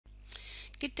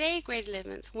Good day, grade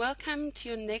 11s. Welcome to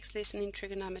your next lesson in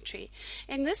trigonometry.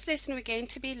 In this lesson, we're going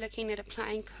to be looking at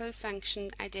applying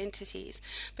cofunction identities.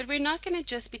 But we're not going to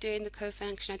just be doing the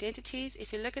cofunction identities.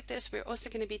 If you look at this, we're also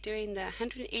going to be doing the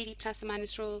 180 plus or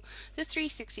minus rule, the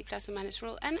 360 plus or minus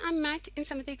rule, and I might, in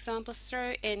some of the examples,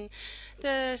 throw in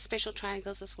the special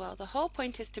triangles as well. The whole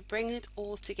point is to bring it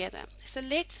all together. So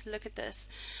let's look at this.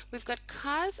 We've got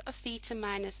cos of theta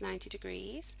minus 90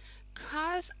 degrees,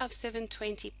 cos of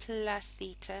 720 plus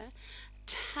theta,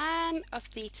 tan of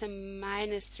theta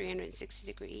minus 360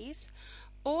 degrees,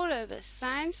 all over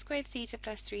sine squared theta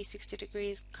plus 360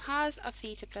 degrees, cos of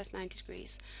theta plus 90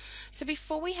 degrees. So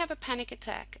before we have a panic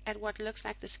attack at what looks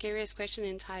like the scariest question in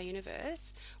the entire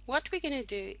universe, what we're going to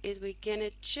do is we're going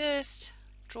to just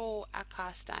draw our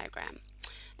cos diagram.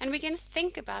 And we're going to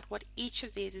think about what each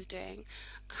of these is doing.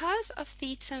 Cos of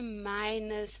theta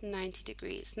minus 90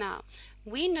 degrees. Now,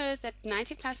 we know that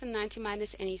 90 plus and 90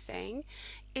 minus anything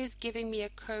is giving me a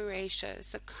co-ratio.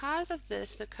 So cos of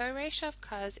this, the co-ratio of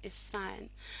cos is sine.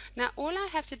 Now, all I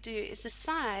have to do is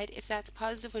decide if that's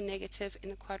positive or negative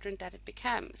in the quadrant that it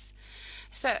becomes.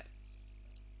 So,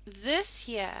 this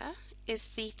here is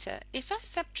theta. If I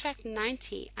subtract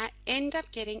 90, I end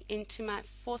up getting into my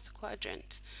fourth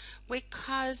quadrant where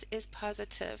cos is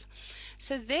positive.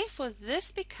 So therefore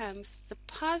this becomes the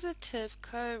positive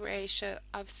co-ratio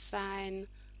of sine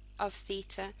of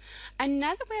theta.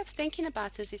 Another way of thinking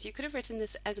about this is you could have written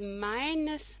this as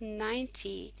minus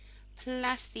 90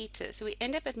 plus theta. So we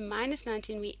end up at minus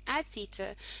 90 and we add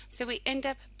theta. So we end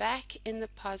up back in the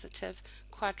positive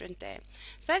quadrant there.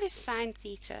 So that is sine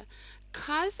theta.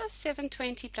 Cos of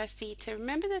 720 plus theta,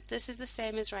 remember that this is the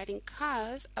same as writing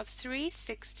cos of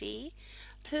 360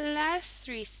 plus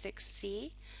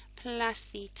 360 plus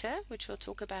theta, which we'll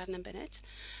talk about in a minute,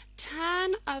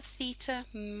 tan of theta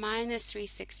minus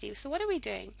 360. So what are we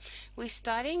doing? We're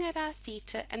starting at our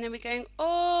theta and then we're going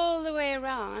all the way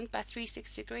around by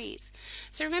 360 degrees.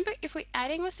 So remember, if we're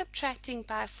adding or subtracting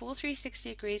by a full 360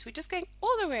 degrees, we're just going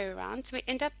all the way around, so we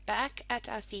end up back at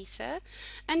our theta,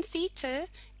 and theta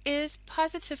is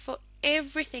positive for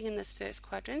everything in this first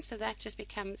quadrant, so that just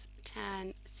becomes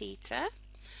tan theta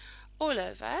all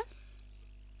over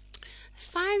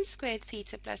sine squared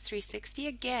theta plus 360.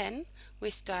 Again, we're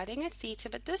starting at theta,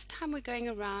 but this time we're going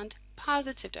around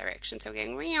positive direction, so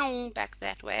we're going back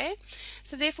that way.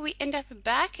 So therefore we end up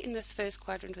back in this first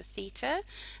quadrant with theta,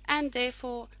 and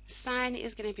therefore sine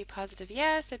is going to be positive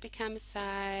here, so it becomes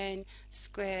sine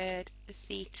squared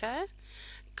theta.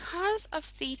 Cos of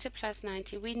theta plus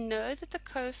 90, we know that the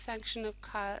cofunction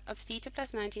of theta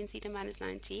plus 90 and theta minus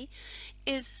 90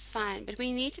 is sine, but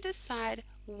we need to decide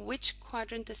which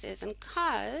quadrant this is, and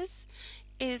cos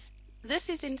is, this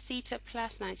is in theta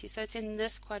plus 90, so it's in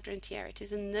this quadrant here, it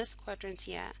is in this quadrant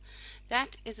here.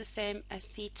 That is the same as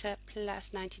theta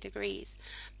plus 90 degrees,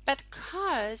 but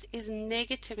cos is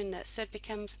negative in this, so it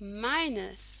becomes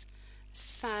minus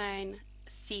sine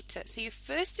theta. So you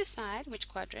first decide which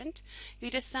quadrant,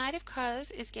 you decide if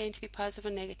cos is going to be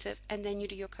positive or negative, and then you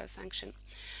do your cofunction.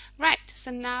 Right,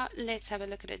 so now let's have a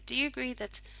look at it. Do you agree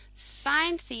that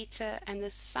sine theta and the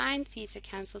sine theta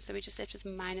cancel, so we just left with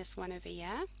minus 1 over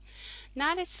here?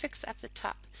 Now let's fix up the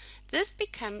top. This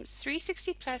becomes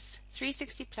 360 plus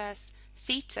 360 plus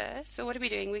theta. So what are we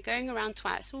doing? We're going around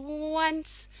twice.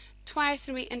 Once, twice,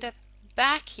 and we end up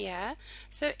back here.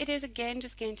 So it is again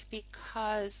just going to be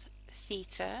cos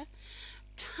theta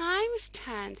times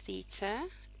tan theta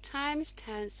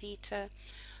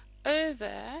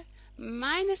over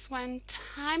minus 1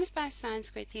 times by sine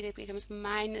squared theta becomes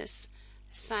minus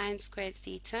sine squared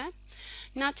theta.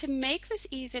 Now to make this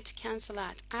easier to cancel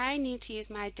out, I need to use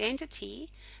my identity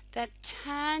that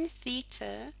tan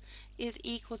theta is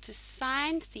equal to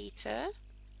sine theta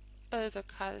over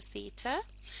cos theta.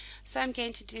 So I'm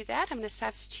going to do that. I'm going to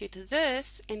substitute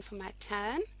this in for my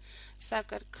tan. So I've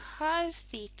got cos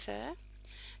theta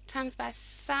times by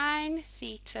sine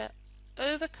theta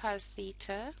over cos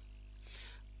theta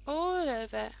all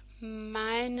over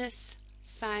minus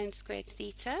sine squared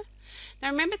theta.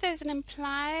 Now remember, there's an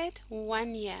implied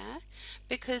 1 here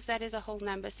because that is a whole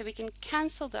number, so we can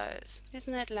cancel those.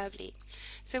 Isn't that lovely?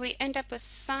 So we end up with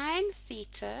sine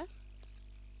theta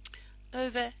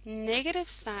over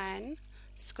negative sine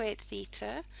squared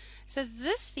theta. So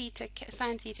this theta,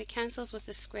 sine theta, cancels with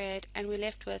the squared, and we're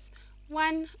left with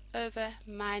 1 over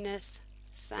minus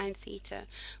sine theta,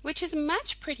 which is a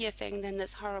much prettier thing than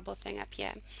this horrible thing up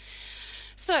here.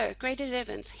 So, grade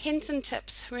 11s, hints and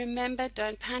tips. Remember,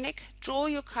 don't panic. Draw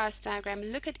your cos diagram.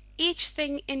 Look at each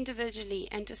thing individually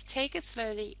and just take it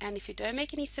slowly, and if you don't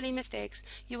make any silly mistakes,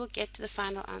 you will get to the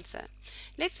final answer.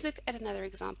 Let's look at another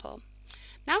example.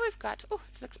 Now we've got, oh,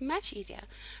 this looks much easier.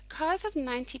 Cos of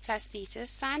 90 plus theta,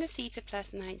 sine of theta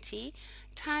plus 90,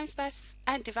 times by,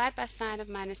 divide by sine of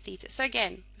minus theta. So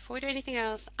again, before we do anything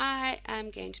else, I am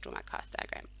going to draw my cos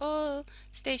diagram. All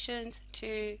stations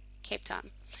to Cape Town.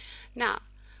 Now,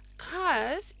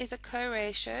 cos is a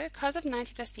co-ratio. Cos of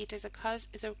 90 plus theta is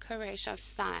a co-ratio of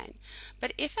sine.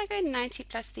 But if I go 90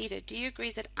 plus theta, do you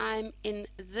agree that I'm in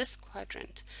this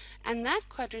quadrant? And that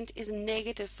quadrant is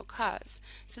negative for cos.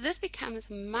 So this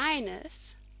becomes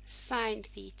minus sine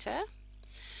theta.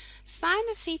 Sine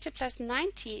of theta plus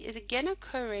 90 is again a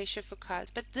co-ratio for cos,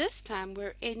 but this time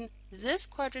we're in this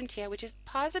quadrant here, which is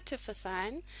positive for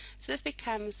sine. So this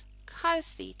becomes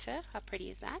cos theta. How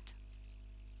pretty is that?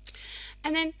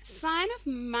 And then sine of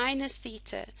minus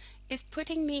theta is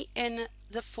putting me in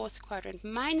the fourth quadrant.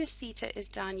 Minus theta is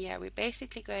down here. We're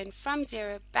basically going from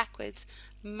 0 backwards,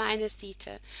 minus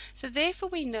theta. So therefore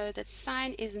we know that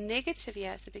sine is negative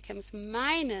here, so it becomes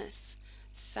minus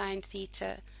sine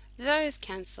theta. Those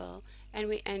cancel, and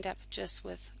we end up just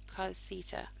with cos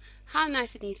theta. How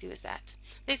nice and easy was that?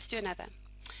 Let's do another.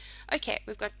 Okay,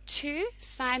 we've got 2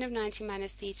 sine of 90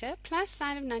 minus theta plus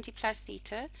sine of 90 plus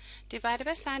theta divided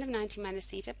by sine of 90 minus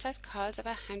theta plus cos of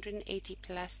 180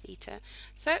 plus theta.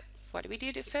 So what do we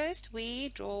do first? We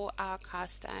draw our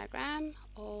cos diagram,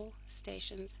 all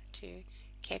stations to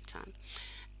Cape Town.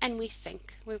 And we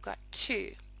think we've got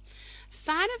 2.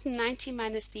 Sine of 90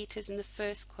 minus theta is in the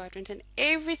first quadrant, and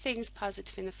everything's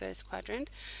positive in the first quadrant.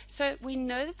 So we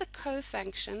know that the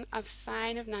cofunction of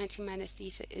sine of 90 minus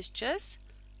theta is just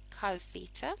cos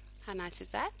theta. How nice is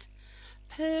that?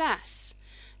 Plus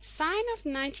sine of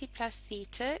 90 plus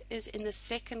theta is in the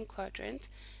second quadrant.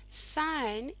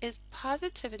 Sine is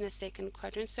positive in the second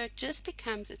quadrant, so it just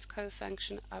becomes its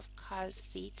cofunction of cos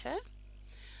theta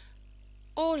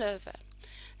all over.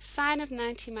 Sine of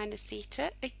 90 minus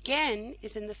theta again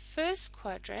is in the first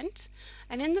quadrant,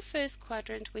 and in the first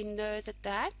quadrant we know that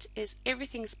that is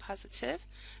everything's positive.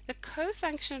 The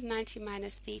cofunction of 90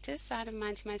 minus theta, sine of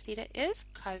 90 minus theta, is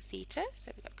cos theta,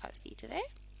 so we've got cos theta there,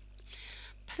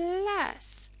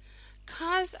 plus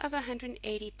cos of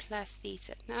 180 plus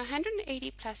theta. Now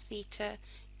 180 plus theta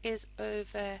is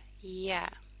over here,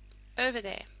 over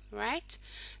there, right?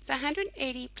 So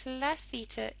 180 plus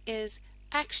theta is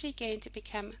actually going to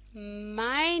become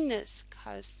minus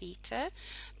cos theta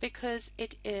because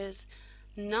it is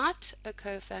not a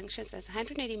cofunction, so it's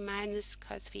 180 minus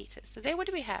cos theta. So there, what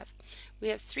do we have? We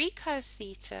have 3 cos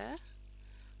theta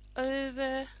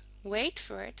over, wait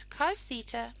for it, cos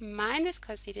theta minus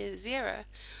cos theta is 0.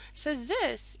 So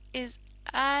this is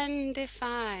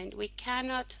undefined. We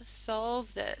cannot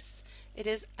solve this. It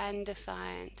is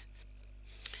undefined.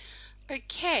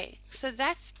 Okay, so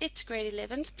that's it, grade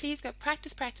 11s. Please go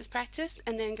practice, practice, practice,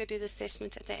 and then go do the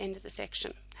assessment at the end of the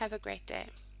section. Have a great day.